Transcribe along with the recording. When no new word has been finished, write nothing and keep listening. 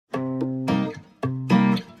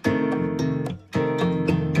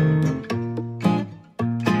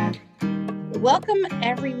Welcome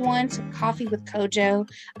everyone to Coffee with Kojo.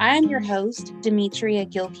 I am your host, Demetria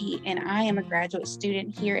Gilkey, and I am a graduate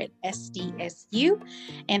student here at SDSU,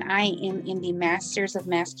 and I am in the Masters of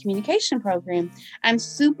Mass Communication program. I'm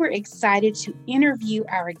super excited to interview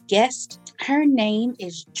our guest. Her name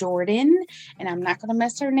is Jordan, and I'm not going to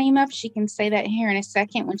mess her name up. She can say that here in a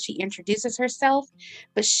second when she introduces herself,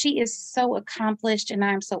 but she is so accomplished, and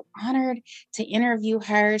I'm so honored to interview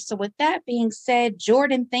her. So with that being said,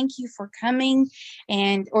 Jordan, thank you for coming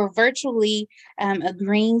or virtually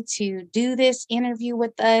agreeing to do this interview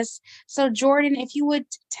with us. So Jordan, if you would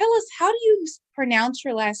tell us, how do you pronounce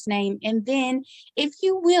your last name? And then, if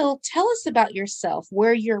you will, tell us about yourself,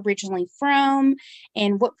 where you're originally from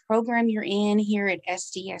and what program you're in here at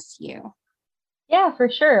SDSU. Yeah,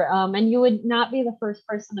 for sure. And you would not be the first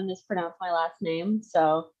person to mispronounce my last name.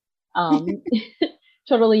 So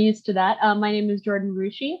totally used to that. My name is Jordan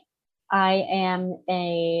Rusche. I am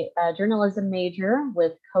a journalism major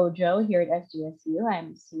with Kojo here at SDSU. I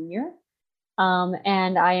am a senior.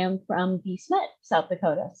 And I am from De Smet, South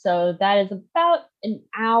Dakota. So that is about an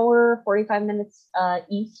hour, 45 minutes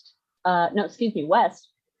west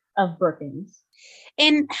of Brookings.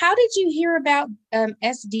 And how did you hear about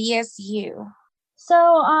SDSU?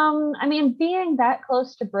 So, being that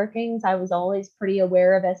close to Brookings, I was always pretty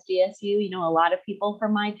aware of SDSU. You know, a lot of people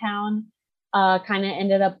from my town kind of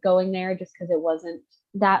ended up going there just because it wasn't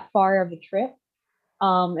that far of a trip.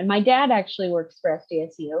 And my dad actually works for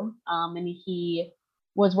SDSU, and he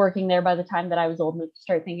was working there by the time that I was old enough to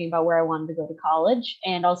start thinking about where I wanted to go to college.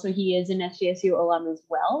 And also he is an SDSU alum as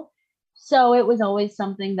well. So it was always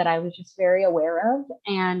something that I was just very aware of.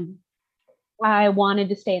 And I wanted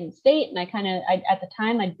to stay in the state. And at the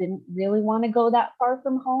time, I didn't really want to go that far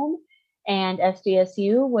from home. And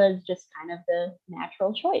SDSU was just kind of the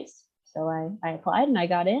natural choice. So I applied and I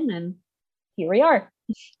got in, and here we are.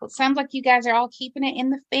 Well, it sounds like you guys are all keeping it in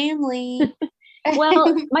the family.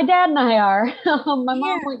 Well, my dad and I are. My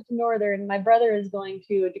mom went to Northern. My brother is going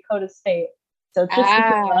to Dakota State. So it's just the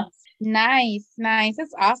two of us. Nice.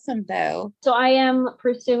 That's awesome, though. So I am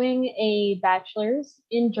pursuing a bachelor's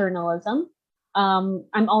in journalism. I'm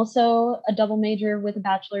also a double major with a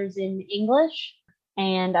bachelor's in English,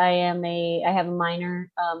 and I have a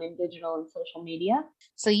minor in digital and social media.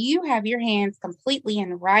 So you have your hands completely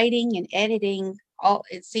in writing and editing.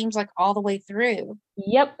 It seems like all the way through.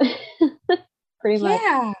 Yep. Pretty much.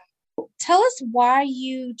 Yeah. Tell us why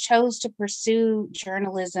you chose to pursue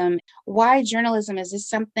journalism. Why journalism? Is this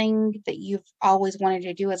something that you've always wanted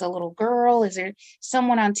to do as a little girl? Is there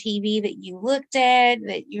someone on TV that you looked at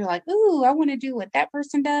that you're like, ooh, I want to do what that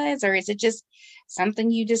person does? Or is it just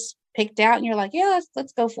something you just picked out and you're like, yeah,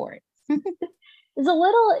 let's go for it? It's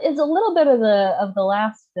a little bit of the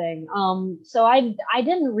last thing. So I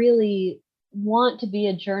didn't really want to be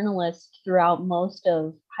a journalist throughout most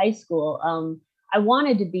of high school. I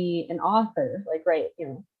wanted to be an author, like write,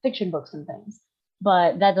 fiction books and things,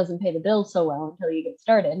 but that doesn't pay the bills so well until you get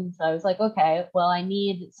started. And so I was like, okay, well, I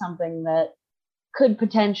need something that could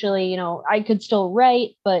potentially, I could still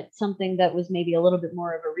write, but something that was maybe a little bit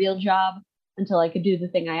more of a real job until I could do the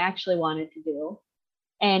thing I actually wanted to do.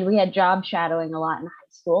 And we had job shadowing a lot in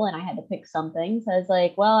high school, and I had to pick something. So I was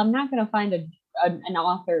like, well, I'm not going to find an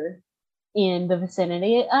author in the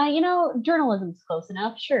vicinity. Journalism's close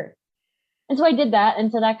enough, sure. And so I did that.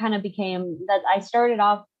 And so that kind of became that. I started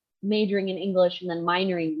off majoring in English and then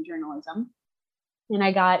minoring in journalism. And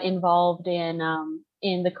I got involved in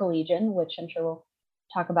the Collegian, which I'm sure we'll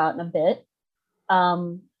talk about in a bit.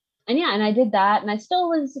 And I did that. And I still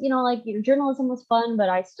was, journalism was fun, but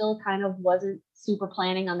I still kind of wasn't super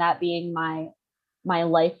planning on that being my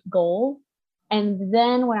life goal. And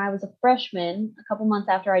then when I was a freshman, a couple months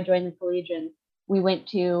after I joined the Collegian, we went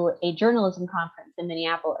to a journalism conference in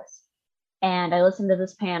Minneapolis. And I listened to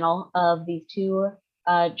this panel of these two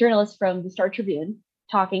journalists from the Star Tribune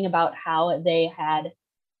talking about how they had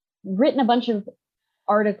written a bunch of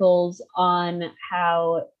articles on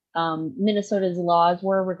how Minnesota's laws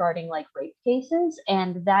were regarding like rape cases.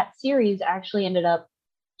 And that series actually ended up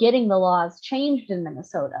getting the laws changed in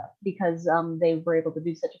Minnesota because they were able to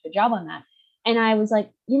do such a good job on that. And I was like,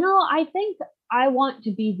 I think I want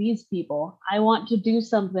to be these people. I want to do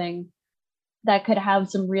something that could have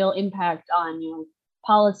some real impact on,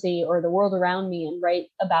 policy or the world around me and write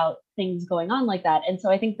about things going on like that. And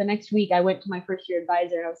so I think the next week I went to my first year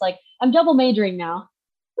advisor and I was like, I'm double majoring now.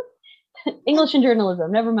 English and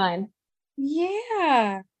journalism, never mind.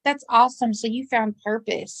 Yeah, that's awesome. So you found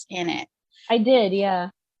purpose in it. I did, yeah.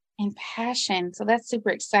 And passion. So that's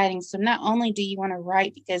super exciting. So not only do you want to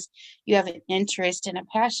write because you have an interest and a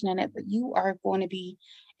passion in it, but you are going to be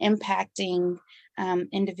impacting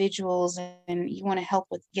individuals, and you want to help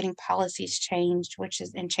with getting policies changed,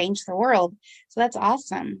 and change the world. So that's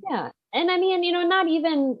awesome. Yeah. And I mean, not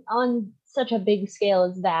even on such a big scale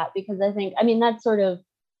as that, because I mean, that's sort of,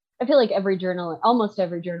 I feel like almost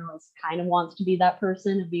every journalist kind of wants to be that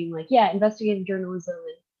person of being like, yeah, investigative journalism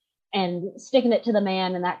and sticking it to the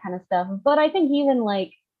man and that kind of stuff. But I think even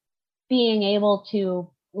like being able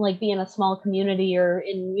to like be in a small community or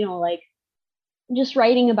in, like just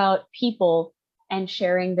writing about people and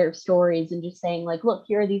sharing their stories and just saying like, look,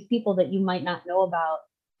 here are these people that you might not know about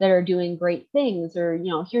that are doing great things, or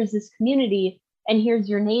here's this community and here's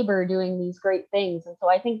your neighbor doing these great things. And so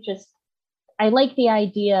I think just I like the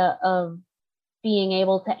idea of being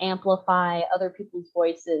able to amplify other people's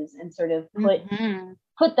voices and sort of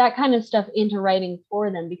put that kind of stuff into writing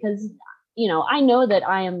for them, because I know that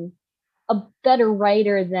I am a better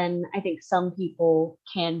writer than I think some people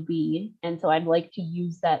can be, and so I'd like to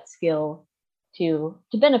use that skill to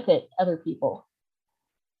benefit other people.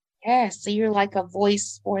 Yeah, so you're like a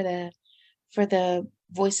voice for the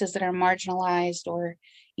voices that are marginalized or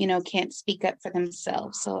can't speak up for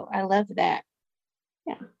themselves. So I love that.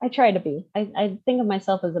 Yeah, I try to be. I think of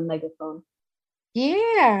myself as a megaphone.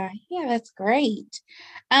 Yeah, that's great.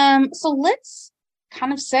 So let's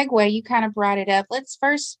kind of segue. You kind of brought it up. Let's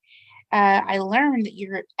first. I learned that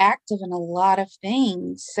you're active in a lot of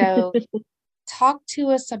things. So talk to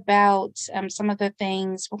us about some of the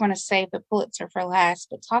things. We're going to save the Pulitzer for last,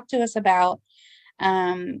 but talk to us about.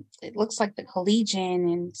 It looks like the Collegian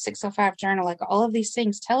and 605 Journal, like all of these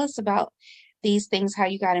things. Tell us about these things, how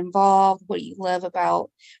you got involved, what you love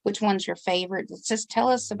about, which one's your favorite. Let's just tell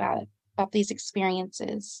us about these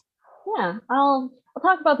experiences. Yeah, I'll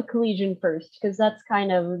talk about the Collegian first, because that's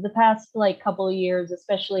kind of the past like couple of years,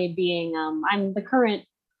 especially being I'm the current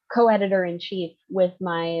co-editor in chief with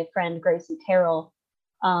my friend Gracie Terrell,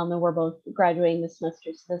 and we're both graduating this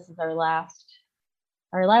semester, so this is our last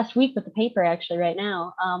week with the paper actually right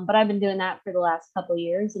now. But I've been doing that for the last couple of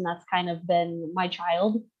years, and that's kind of been my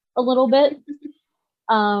child a little bit.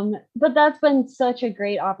 But that's been such a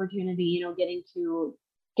great opportunity, getting to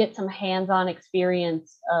get some hands-on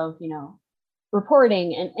experience of,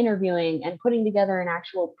 reporting and interviewing and putting together an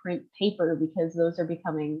actual print paper, because those are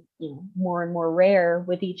becoming, more and more rare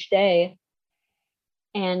with each day.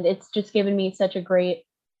 And it's just given me such a great,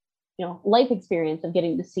 life experience of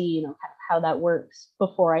getting to see, kind of how that works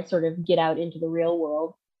before I sort of get out into the real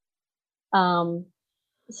world.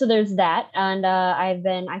 So there's that. And I've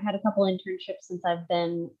had a couple internships since I've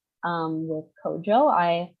been with Kojo.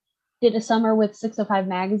 I did a summer with 605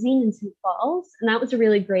 Magazine in Sioux Falls, and that was a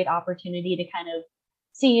really great opportunity to kind of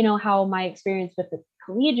see, how my experience with the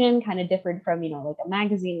Collegian kind of differed from, like a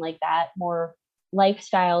magazine like that, more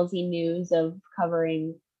lifestylesy news of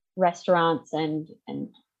covering restaurants and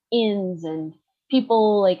inns and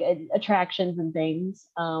people, like attractions and things.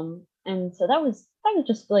 And so that was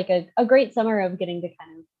just like a great summer of getting to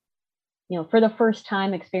kind of, for the first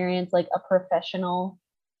time experience like a professional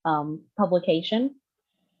publication.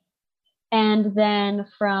 And then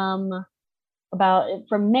from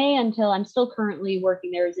May until I'm still currently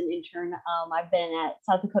working there as an intern, I've been at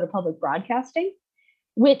South Dakota Public Broadcasting,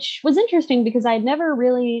 which was interesting because I'd never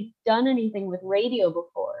really done anything with radio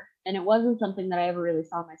before. And it wasn't something that I ever really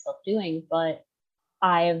saw myself doing, but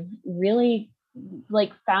I've really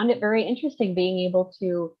like found it very interesting being able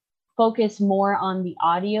to focus more on the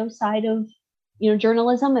audio side of,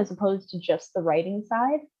 journalism as opposed to just the writing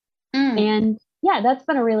side. And yeah, that's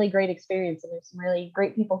been a really great experience. And there's some really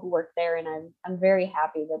great people who work there. And I'm very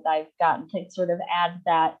happy that I've gotten to sort of add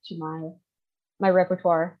that to my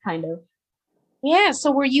repertoire, kind of. Yeah.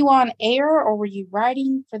 So were you on air or were you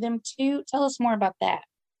writing for them too? Tell us more about that.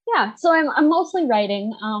 Yeah. So I'm mostly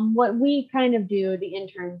writing. What we kind of do, the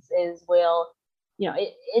interns, is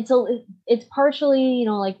it's partially,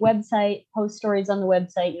 like website, post stories on the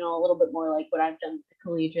website, a little bit more like what I've done with the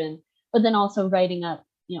Collegian, but then also writing up,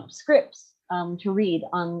 scripts to read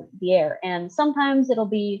on the air. And sometimes it'll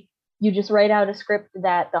be, you just write out a script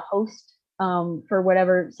that the host for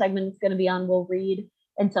whatever segment it's going to be on will read.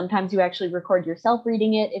 And sometimes you actually record yourself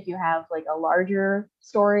reading it if you have like a larger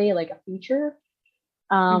story, like a feature.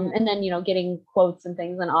 And then, getting quotes and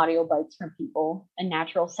things and audio bites from people and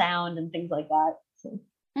natural sound and things like that. So.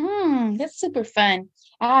 That's super fun.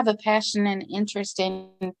 I have a passion and interest in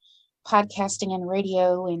podcasting and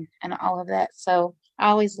radio and all of that. So I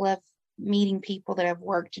always love meeting people that have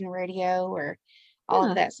worked in radio or all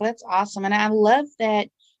of that. So that's awesome. And I love that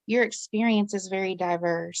your experience is very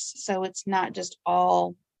diverse. So it's not just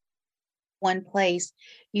all one place.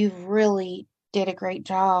 You've really did a great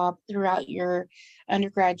job throughout your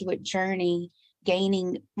undergraduate journey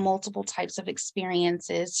gaining multiple types of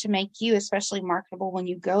experiences to make you especially marketable when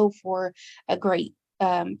you go for a great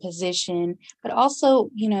position. But also,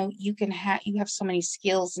 you have so many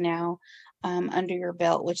skills now under your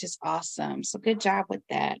belt, which is awesome. So good job with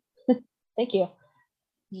that. Thank you.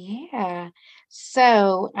 Yeah.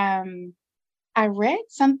 So I read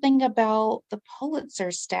something about the Pulitzer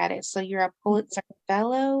status. So you're a Pulitzer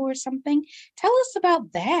Fellow or something. Tell us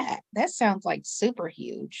about that. That sounds like super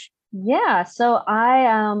huge. Yeah, so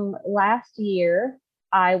I last year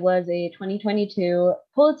I was a 2022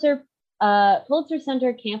 Pulitzer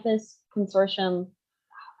Center Campus Consortium.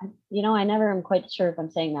 I never am quite sure if I'm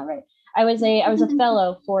saying that right. I was a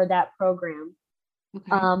fellow for that program,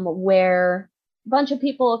 Okay. where a bunch of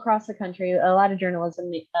people across the country, a lot of journalists,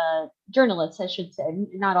 I should say,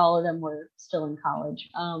 not all of them were still in college.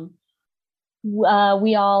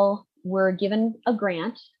 We all were given a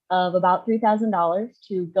grant of about $3,000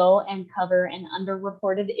 to go and cover an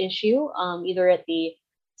underreported issue, either at the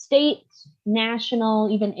state, national,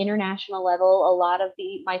 even international level. A lot of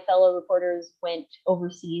my fellow reporters went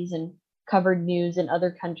overseas and covered news in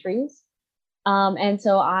other countries. And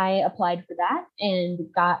so I applied for that and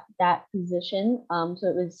got that position. So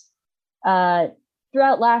it was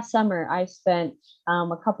throughout last summer, I spent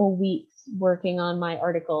a couple weeks working on my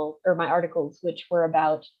articles, which were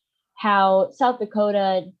about how South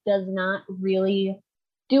Dakota does not really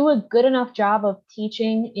do a good enough job of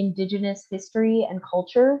teaching Indigenous history and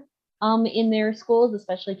culture in their schools,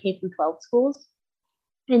 especially K through 12 schools.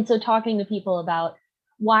 And so talking to people about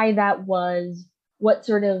why that was, what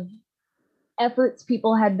sort of efforts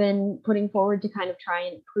people had been putting forward to kind of try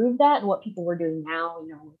and improve that, and what people were doing now,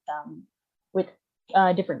 with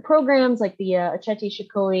different programs like the Acheti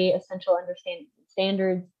Shikoli Essential Understanding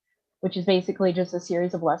Standards, which is basically just a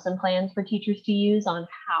series of lesson plans for teachers to use on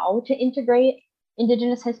how to integrate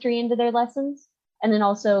Indigenous history into their lessons. And then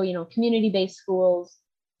also, community-based schools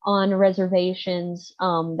on reservations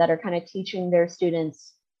that are kind of teaching their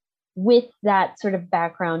students with that sort of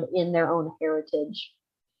background in their own heritage,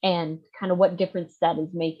 and kind of what difference that is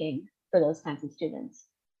making for those kinds of students.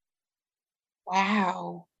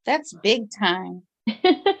 Wow, that's big time.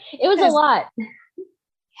 It was a lot.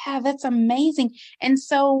 Yeah, that's amazing. And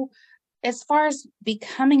so as far as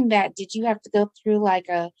becoming that, did you have to go through like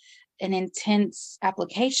an intense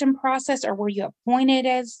application process, or were you appointed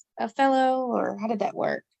as a fellow, or how did that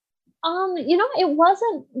work? It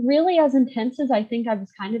wasn't really as intense as I think I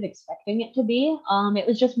was kind of expecting it to be. It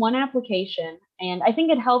was just one application, and I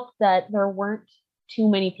think it helped that there weren't too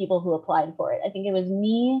many people who applied for it. I think it was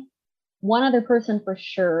me, one other person for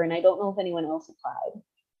sure, and I don't know if anyone else applied.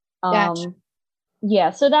 Gotcha.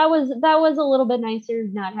 Yeah, so that was a little bit nicer,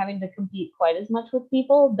 not having to compete quite as much with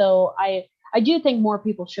people, though I do think more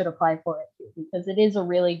people should apply for it too, because it is a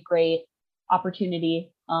really great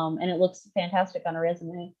opportunity, and it looks fantastic on a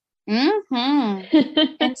resume.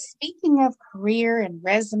 And speaking of career and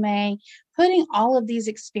resume, putting all of these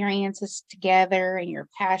experiences together and your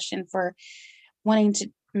passion for wanting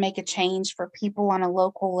to make a change for people on a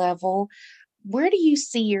local level, where do you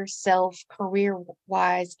see yourself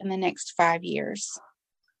career-wise in the next 5 years?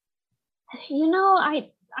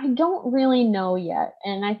 I don't really know yet,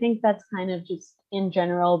 and I think that's kind of just in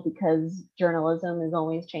general because journalism is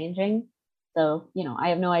always changing. So, I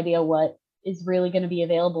have no idea what is really going to be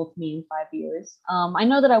available to me in 5 years. I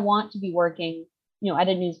know that I want to be working, at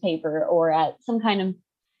a newspaper or at some kind of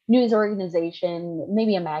news organization,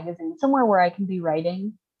 maybe a magazine, somewhere where I can be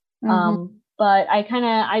writing. But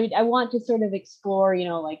I want to sort of explore,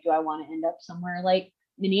 like, do I want to end up somewhere like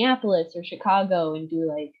Minneapolis or Chicago and do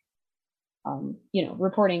like,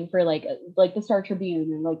 reporting for like the Star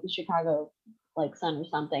Tribune and like the Chicago like Sun or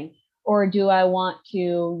something, or do I want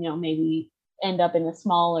to, maybe end up in a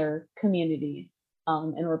smaller community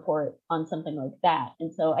and report on something like that?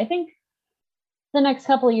 And so I think the next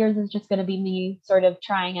couple of years is just going to be me sort of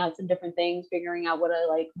trying out some different things, figuring out what I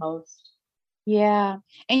like most. Yeah.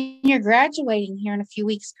 And you're graduating here in a few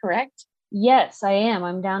weeks, correct? Yes, I am.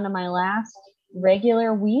 I'm down to my last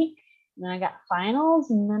regular week, and then I got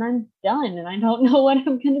finals, and then I'm done, and I don't know what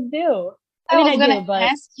I'm going to do. I was going to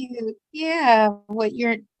ask you,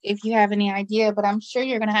 if you have any idea, but I'm sure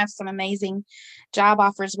you're going to have some amazing job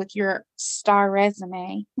offers with your star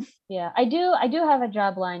resume. Yeah, I do have a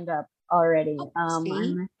job lined up already.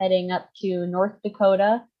 I'm heading up to North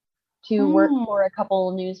Dakota to work for a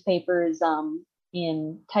couple newspapers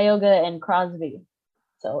in Tioga and Crosby.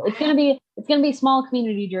 So it's gonna be small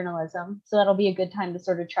community journalism. So that'll be a good time to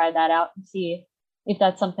sort of try that out and see if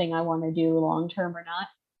that's something I want to do long term or not.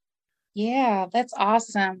 Yeah, that's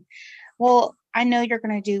awesome. Well, I know you're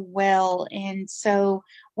going to do well. And so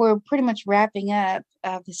we're pretty much wrapping up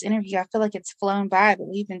this interview. I feel like it's flown by, but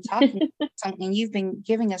we've been talking and you've been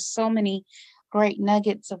giving us so many great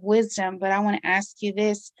nuggets of wisdom. But I want to ask you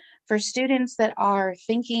this, for students that are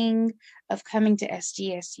thinking of coming to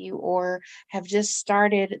SDSU or have just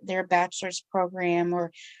started their bachelor's program,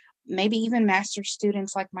 or maybe even master's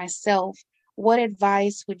students like myself, what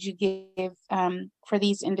advice would you give for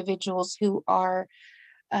these individuals who are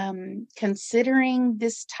considering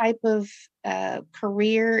this type of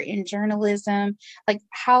career in journalism? Like,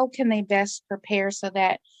 how can they best prepare so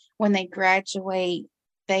that when they graduate,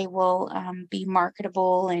 they will be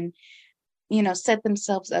marketable and, set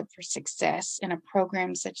themselves up for success in a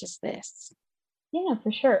program such as this? Yeah,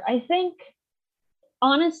 for sure. I think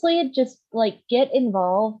honestly, just like get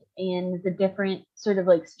involved in the different sort of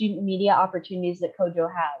like student media opportunities that Kojo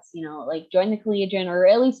has, like join the Collegian, or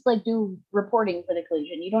at least like do reporting for the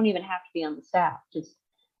Collegian. You don't even have to be on the staff. Just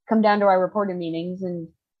come down to our reporting meetings and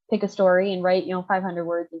pick a story and write, 500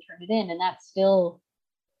 words and turn it in. And that's still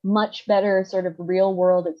much better sort of real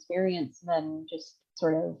world experience than just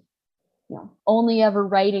sort of, only ever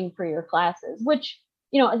writing for your classes, which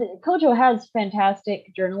Kojo has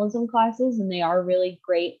fantastic journalism classes and they are really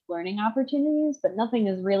great learning opportunities, but nothing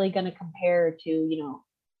is really going to compare to,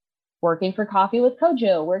 working for Coffee with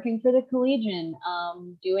Kojo, working for the Collegian,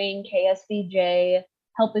 doing KSBJ,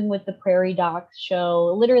 helping with the Prairie Docs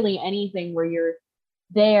show, literally anything where you're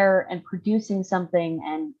there and producing something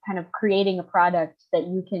and kind of creating a product that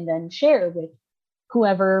you can then share with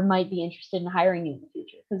whoever might be interested in hiring you in the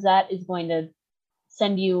future, because that is going to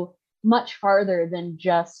send you much farther than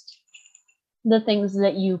just the things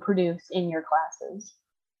that you produce in your classes.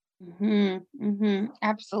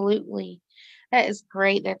 Absolutely. That is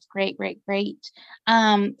great. That's great.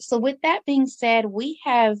 So with that being said, we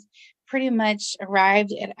have pretty much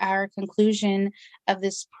arrived at our conclusion of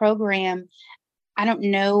this program. I don't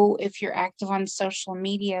know if you're active on social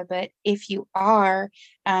media, but if you are,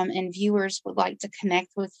 and viewers would like to connect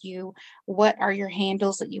with you, what are your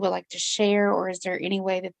handles that you would like to share, or is there any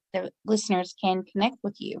way that the listeners can connect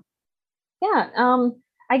with you? Yeah,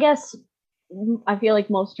 I guess I feel like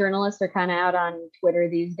most journalists are kind of out on Twitter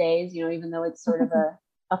these days, even though it's sort of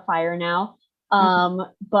a fire now.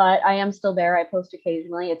 But I am still there. I post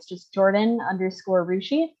occasionally. It's just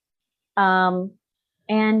Jordan_Rusche.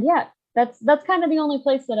 And yeah, that's kind of the only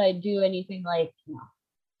place that I do anything like,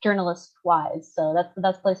 journalist wise. So that's the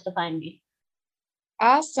best place to find me.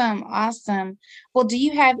 Awesome. Well, do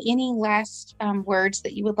you have any last words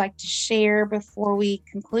that you would like to share before we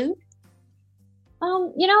conclude?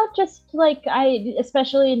 Just like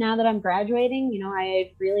especially now that I'm graduating,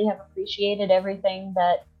 I really have appreciated everything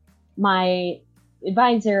that my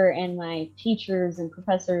advisor and my teachers and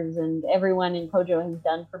professors and everyone in Kojo has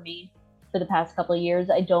done for me for the past couple of years.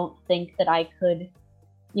 I don't think that I could,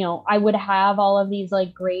 I would have all of these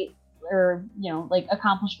like great or, like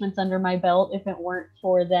accomplishments under my belt if it weren't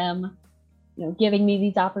for them, giving me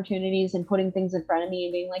these opportunities and putting things in front of me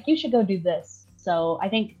and being like, you should go do this. So I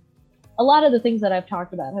think a lot of the things that I've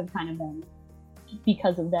talked about have kind of been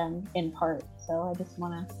because of them in part. So I just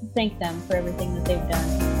want to thank them for everything that they've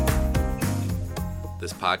done.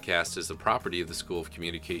 This podcast is the property of the School of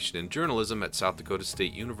Communication and Journalism at South Dakota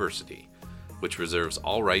State University, which reserves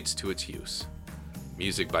all rights to its use.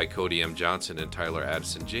 Music by Cody M. Johnson and Tyler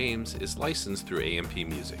Addison James is licensed through AMP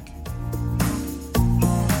Music.